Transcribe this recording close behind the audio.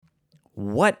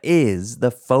What is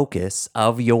the focus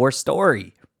of your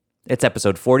story? It's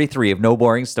episode 43 of No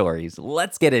Boring Stories.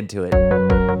 Let's get into it.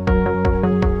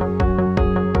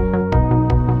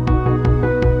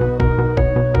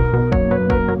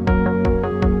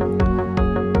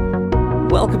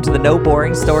 Welcome to the No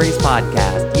Boring Stories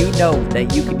podcast. You know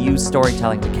that you can use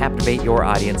storytelling to captivate your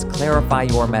audience, clarify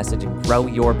your message, and grow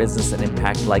your business and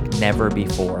impact like never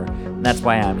before. And that's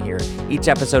why I'm here. Each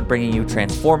episode bringing you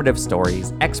transformative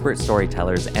stories, expert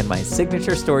storytellers, and my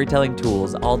signature storytelling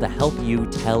tools, all to help you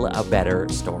tell a better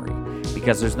story.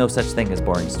 Because there's no such thing as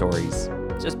boring stories,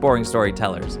 just boring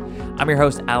storytellers. I'm your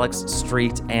host, Alex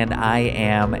Street, and I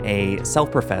am a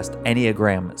self-professed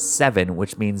Enneagram 7,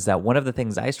 which means that one of the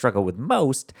things I struggle with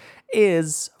most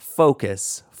is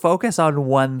focus. Focus on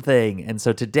one thing. And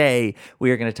so today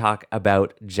we are going to talk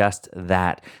about just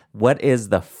that. What is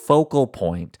the focal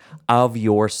point of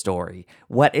your story?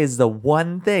 What is the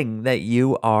one thing that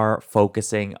you are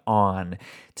focusing on?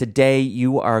 Today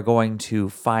you are going to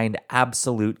find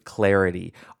absolute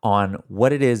clarity on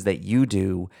what it is that you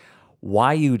do,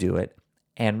 why you do it,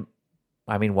 and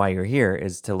why you're here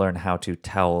is to learn how to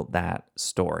tell that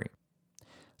story.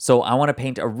 So I want to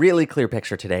paint a really clear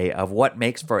picture today of what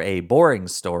makes for a boring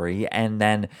story and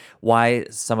then why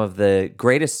some of the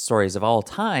greatest stories of all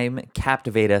time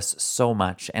captivate us so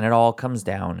much. And it all comes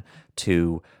down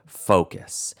to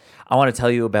focus. I want to tell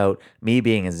you about me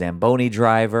being a Zamboni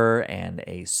driver and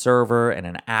a server and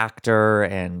an actor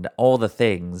and all the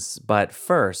things. But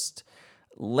first,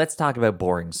 let's talk about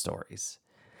boring stories.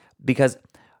 Because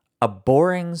a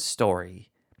boring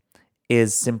story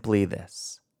is simply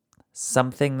this.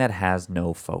 Something that has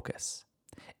no focus.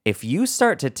 If you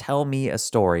start to tell me a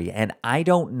story and I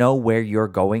don't know where you're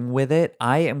going with it,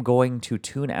 I am going to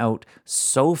tune out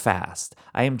so fast.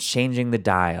 I am changing the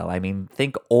dial.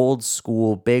 Think old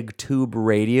school big tube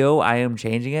radio. I am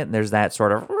changing it and there's that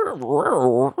sort of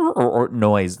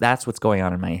noise. That's what's going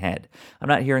on in my head. I'm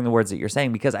not hearing the words that you're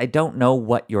saying because I don't know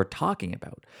what you're talking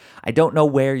about. I don't know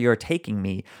where you're taking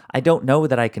me. I don't know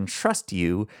that I can trust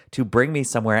you to bring me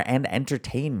somewhere and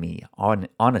entertain me,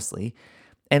 honestly.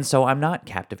 And so I'm not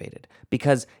captivated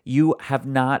because you have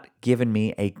not given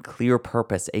me a clear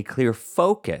purpose, a clear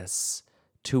focus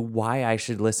to why I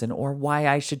should listen or why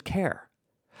I should care.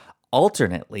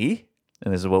 Alternately,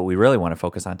 and this is what we really want to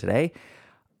focus on today,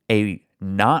 a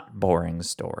not boring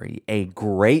story, a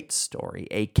great story,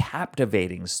 a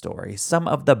captivating story. Some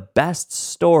of the best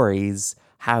stories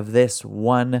have this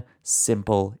one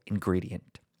simple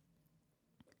ingredient.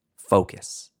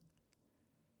 Focus.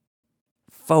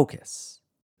 Focus.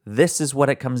 This is what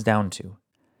it comes down to.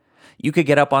 You could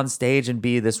get up on stage and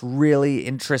be this really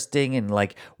interesting and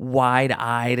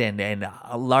wide-eyed and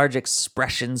a large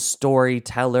expression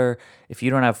storyteller. If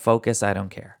you don't have focus, I don't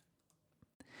care.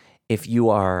 If you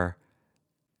are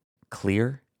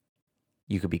clear,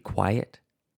 you could be quiet.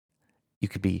 You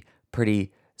could be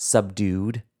pretty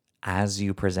subdued as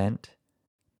you present.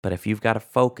 But if you've got a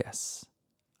focus,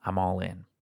 I'm all in.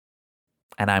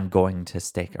 And I'm going to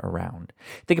stick around.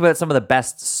 Think about some of the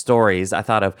best stories. I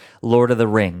thought of Lord of the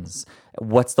Rings.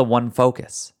 What's the one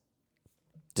focus?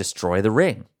 Destroy the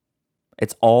ring.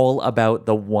 It's all about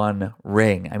the one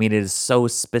ring. It is so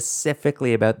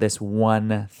specifically about this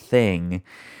one thing.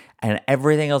 And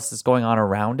everything else that's going on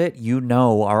around it,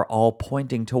 are all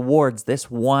pointing towards this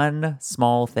one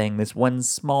small thing, this one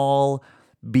small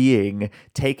being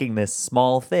taking this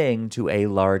small thing to a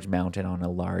large mountain on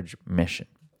a large mission.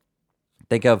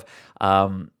 Think of,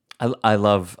 I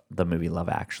love the movie Love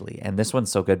Actually, and this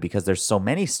one's so good because there's so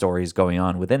many stories going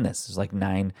on within this. There's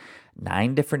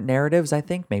nine different narratives, I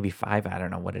think, maybe 5, I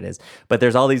don't know what it is. But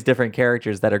there's all these different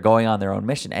characters that are going on their own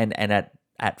mission, and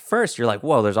at first you're like,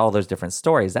 whoa, there's all those different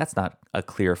stories. That's not a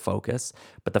clear focus.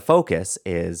 But the focus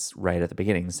is, right at the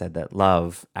beginning, said that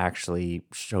love actually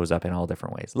shows up in all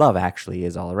different ways. Love actually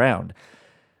is all around.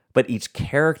 But each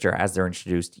character, as they're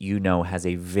introduced, has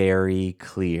a very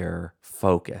clear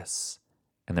focus.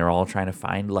 And they're all trying to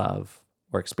find love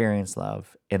or experience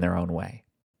love in their own way.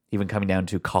 Even coming down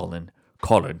to Colin,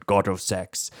 god of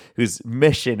sex, whose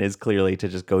mission is clearly to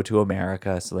just go to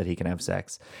America so that he can have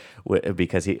sex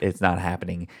because it's not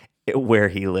happening where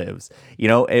he lives.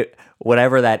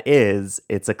 Whatever that is,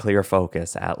 it's a clear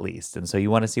focus at least. And so you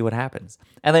want to see what happens.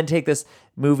 And then take this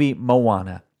movie,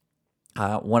 Moana.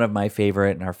 One of my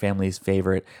favorite and our family's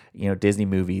favorite, Disney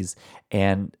movies.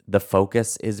 And the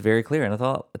focus is very clear. And I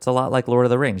thought it's a lot like Lord of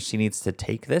the Rings. She needs to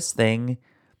take this thing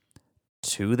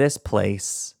to this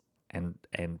place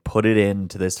and put it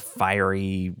into this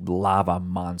fiery lava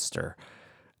monster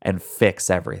and fix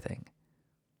everything.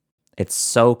 It's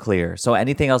so clear. So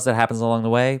anything else that happens along the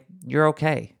way, you're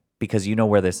okay because you know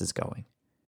where this is going.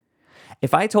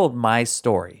 If I told my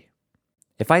story,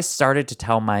 if I started to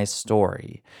tell my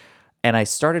story, and I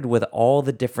started with all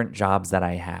the different jobs that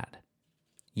I had,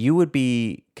 you would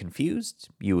be confused,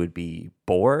 you would be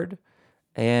bored,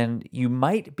 and you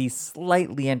might be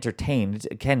slightly entertained,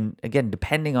 again,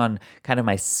 depending on kind of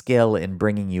my skill in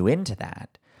bringing you into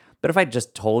that. But if I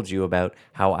just told you about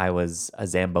how I was a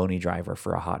Zamboni driver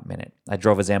for a hot minute, I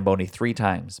drove a Zamboni 3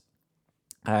 times.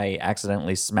 I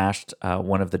accidentally smashed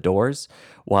one of the doors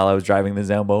while I was driving the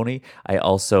Zamboni. I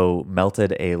also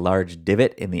melted a large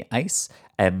divot in the ice,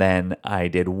 and then I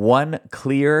did one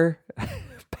clear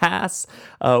pass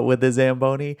with the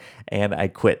Zamboni, and I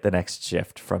quit the next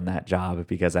shift from that job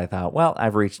because I thought, well,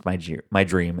 I've reached my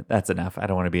dream. That's enough. I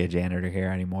don't want to be a janitor here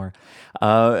anymore.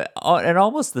 And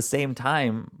almost the same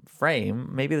time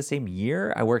frame, maybe the same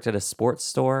year, I worked at a sports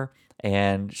store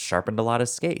and sharpened a lot of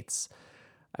skates.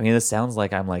 I mean, this sounds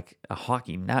like I'm like a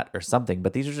hockey nut or something,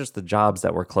 but these are just the jobs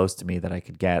that were close to me that I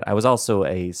could get. I was also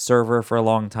a server for a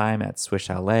long time at Swiss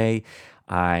Chalet.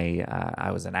 I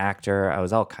was an actor. I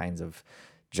was all kinds of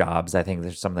jobs. I think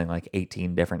there's something like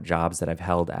 18 different jobs that I've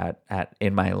held at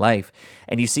in my life.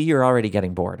 And you see, you're already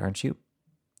getting bored, aren't you?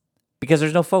 Because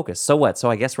there's no focus. So what?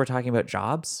 So I guess we're talking about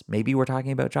jobs? Maybe we're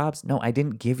talking about jobs? No, I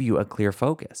didn't give you a clear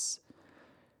focus.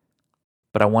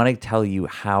 But I want to tell you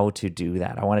how to do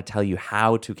that. I want to tell you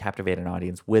how to captivate an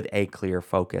audience with a clear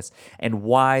focus and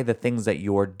why the things that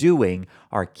you're doing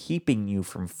are keeping you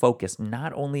from focus,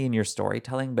 not only in your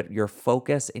storytelling, but your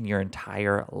focus in your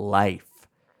entire life.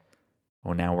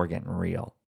 Well, now we're getting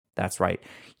real. That's right.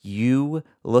 You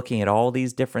looking at all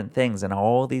these different things and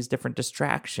all these different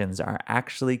distractions are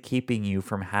actually keeping you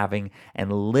from having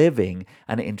and living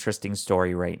an interesting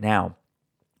story right now,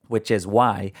 which is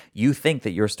why you think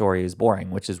that your story is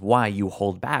boring, which is why you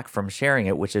hold back from sharing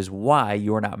it, which is why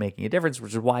you're not making a difference,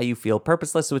 which is why you feel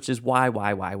purposeless, which is why,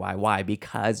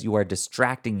 because you are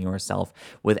distracting yourself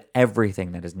with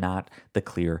everything that is not the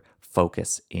clear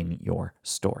focus in your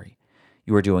story.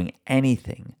 You are doing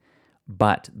anything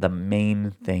but the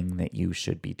main thing that you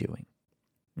should be doing.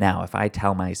 Now, if I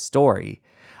tell my story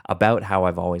about how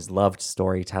I've always loved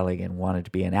storytelling and wanted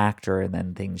to be an actor, and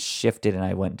then things shifted and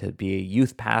I went to be a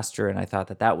youth pastor and I thought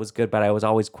that that was good, but I was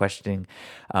always questioning,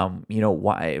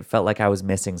 why it felt like I was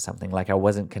missing something, like I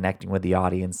wasn't connecting with the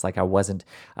audience, like I wasn't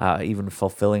even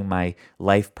fulfilling my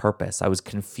life purpose. I was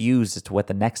confused as to what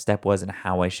the next step was and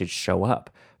how I should show up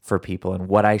for people and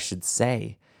what I should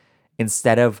say.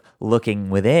 Instead of looking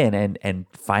within and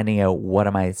finding out what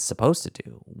am I supposed to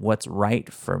do, what's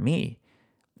right for me.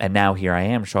 And now here I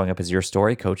am showing up as your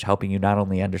story coach, helping you not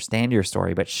only understand your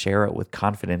story, but share it with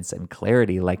confidence and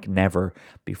clarity like never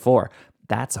before.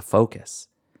 That's a focus.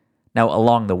 Now,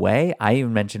 along the way, I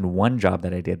even mentioned one job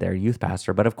that I did there, youth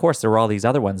pastor, but of course there were all these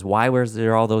other ones. Why was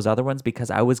there all those other ones?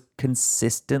 Because I was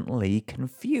consistently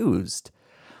confused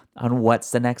on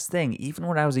what's the next thing. Even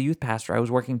when I was a youth pastor, I was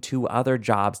working 2 other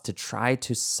jobs to try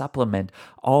to supplement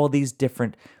all these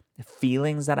different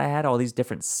feelings that I had, all these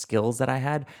different skills that I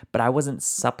had, but I wasn't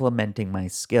supplementing my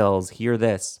skills. Hear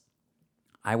this.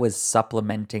 I was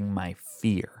supplementing my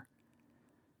fear.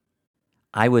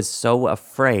 I was so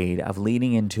afraid of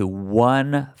leaning into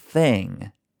one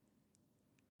thing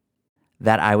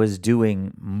that I was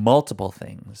doing multiple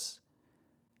things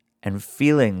and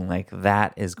feeling like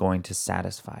that is going to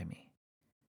satisfy me.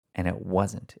 And it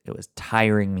wasn't. It was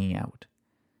tiring me out.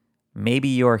 Maybe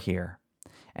you're here,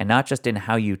 and not just in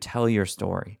how you tell your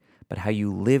story, but how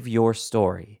you live your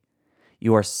story.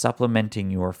 You are supplementing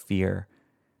your fear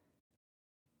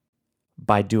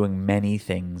by doing many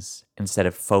things instead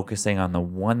of focusing on the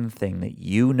one thing that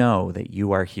you know that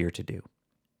you are here to do.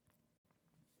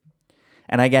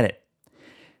 And I get it.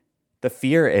 The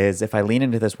fear is if I lean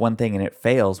into this one thing and it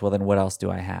fails, well, then what else do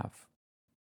I have?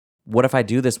 What if I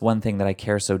do this one thing that I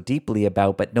care so deeply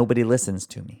about, but nobody listens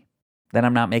to me? Then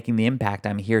I'm not making the impact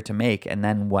I'm here to make. And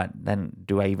then what? Then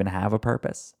do I even have a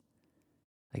purpose?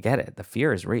 I get it. The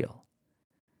fear is real.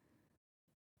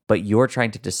 But you're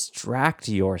trying to distract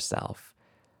yourself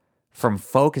from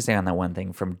focusing on that one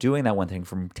thing, from doing that one thing,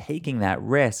 from taking that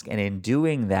risk. And in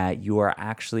doing that, you are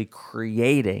actually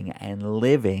creating and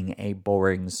living a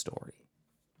boring story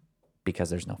because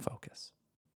there's no focus.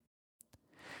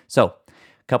 So,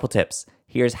 a couple tips.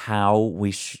 Here's how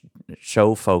we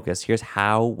show focus. Here's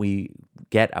how we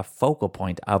get a focal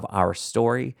point of our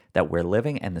story that we're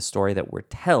living and the story that we're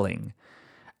telling,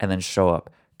 and then show up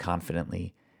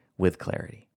confidently with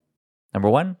clarity. Number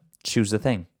 1, choose the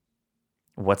thing.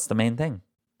 What's the main thing?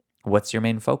 What's your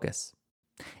main focus?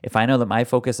 If I know that my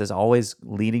focus is always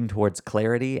leading towards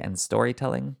clarity and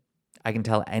storytelling, I can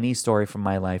tell any story from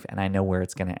my life and I know where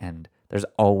it's going to end. There's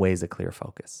always a clear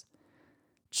focus.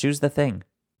 Choose the thing.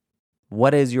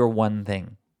 What is your one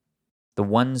thing? The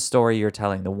one story you're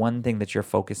telling, the one thing that you're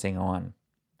focusing on,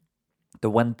 the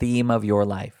one theme of your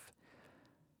life.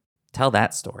 Tell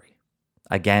that story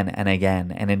again and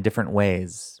again and in different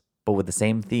ways, but with the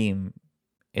same theme.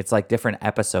 It's like different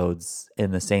episodes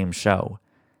in the same show.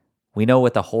 We know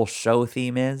what the whole show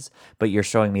theme is, but you're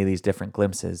showing me these different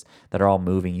glimpses that are all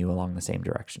moving you along the same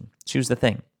direction. Choose the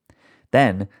thing.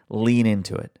 Then lean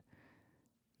into it.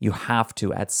 You have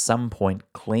to, at some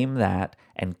point, claim that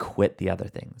and quit the other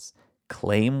things.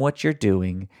 Claim what you're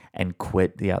doing and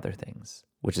quit the other things,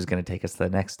 which is going to take us to the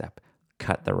next step.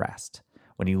 Cut the rest.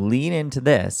 When you lean into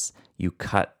this, you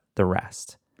cut the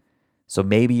rest. So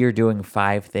maybe you're doing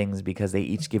 5 things because they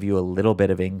each give you a little bit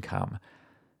of income,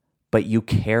 but you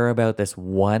care about this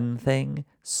one thing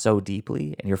so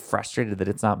deeply and you're frustrated that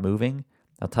it's not moving.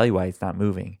 I'll tell you why it's not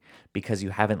moving. Because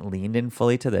you haven't leaned in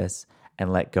fully to this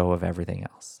and let go of everything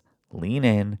else. Lean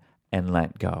in and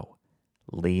let go.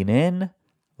 Lean in,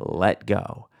 let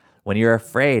go. When you're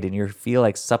afraid and you feel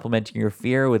like supplementing your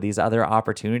fear with these other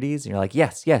opportunities, and you're like,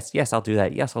 yes, I'll do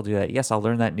that. Yes, I'll do that. Yes, I'll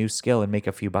learn that new skill and make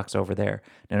a few bucks over there.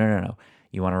 No.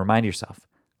 You want to remind yourself,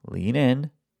 lean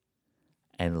in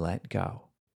and let go.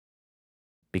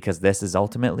 Because this is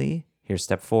ultimately, here's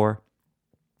step 4,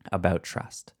 about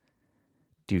trust.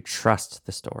 Do you trust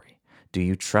the story? Do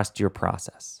you trust your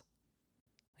process?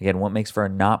 Again, what makes for a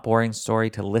not boring story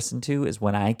to listen to is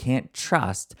when I can't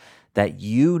trust that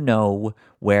you know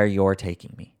where you're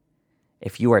taking me.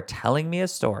 If you are telling me a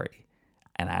story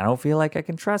and I don't feel like I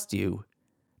can trust you,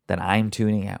 then I'm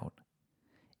tuning out.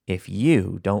 If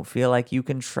you don't feel like you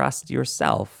can trust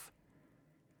yourself,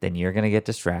 then you're going to get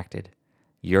distracted.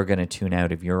 You're going to tune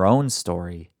out of your own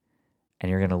story and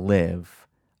you're going to live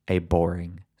a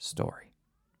boring story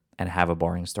and have a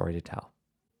boring story to tell.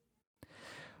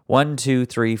 1, 2,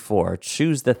 3, 4.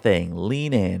 Choose the thing.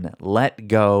 Lean in. Let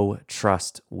go.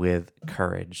 Trust with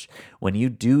courage. When you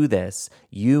do this,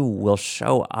 you will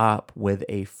show up with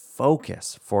a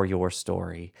focus for your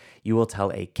story. You will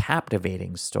tell a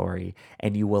captivating story,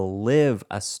 and you will live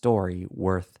a story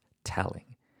worth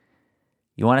telling.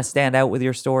 You want to stand out with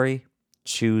your story?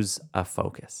 Choose a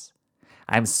focus.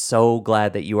 I'm so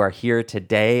glad that you are here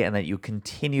today and that you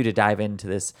continue to dive into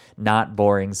this Not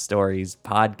Boring Stories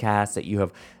podcast, that you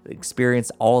have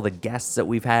experienced all the guests that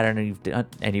we've had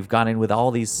and you've gone in with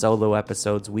all these solo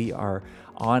episodes. We are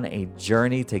on a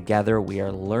journey together. We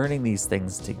are learning these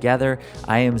things together.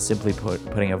 I am simply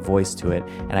putting a voice to it,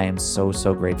 and I am so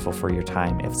grateful for your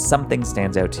time. If something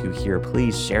stands out to you here,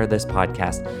 please share this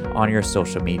podcast on your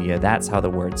social media. That's how the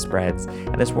word spreads,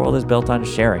 and this world is built on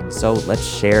sharing, so let's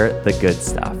share the good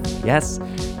stuff. Yes,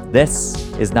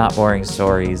 this is Not Boring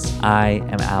Stories. I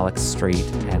am Alex Street,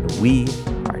 and we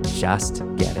are just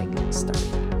getting started.